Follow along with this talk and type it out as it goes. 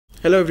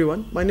Hello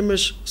everyone, my name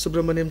is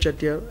Subramanian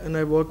Chettiar and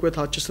I work with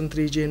Hutchison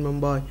 3G in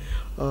Mumbai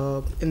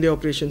in the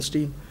operations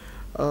team.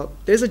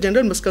 There's a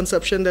general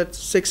misconception that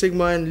Six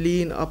Sigma and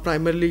Lean are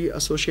primarily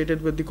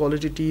associated with the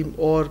quality team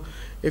or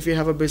if you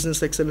have a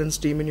business excellence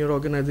team in your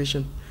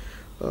organization.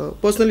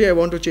 Personally, I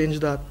want to change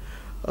that.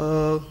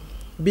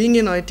 Being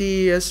in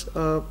ITES,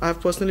 I have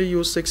personally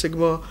used Six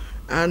Sigma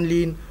and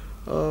Lean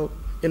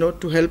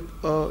to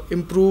help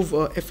improve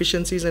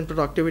efficiencies and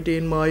productivity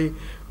in my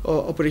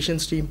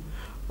operations team.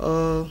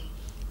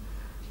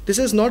 This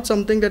is not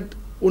something that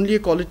only a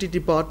quality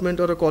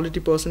department or a quality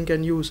person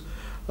can use.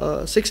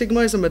 Six Sigma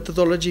is a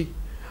methodology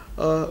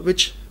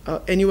which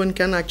anyone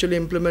can actually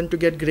implement to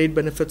get great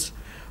benefits.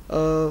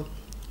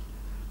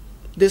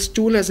 This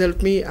tool has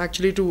helped me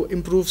actually to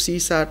improve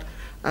CSAT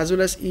as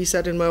well as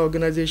ESAT in my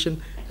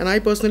organization, and I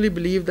personally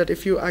believe that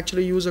if you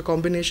actually use a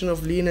combination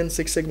of Lean and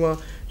Six Sigma,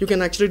 you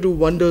can actually do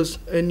wonders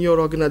in your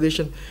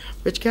organization,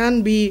 which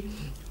can be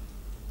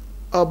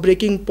a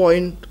breaking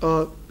point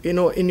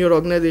in your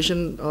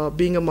organization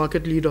being a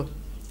market leader.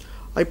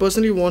 I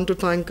personally want to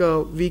thank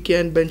VK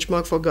and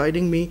Benchmark for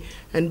guiding me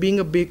and being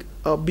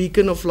a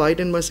beacon of light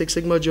in my Six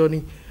Sigma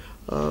journey.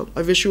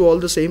 I wish you all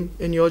the same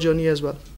in your journey as well.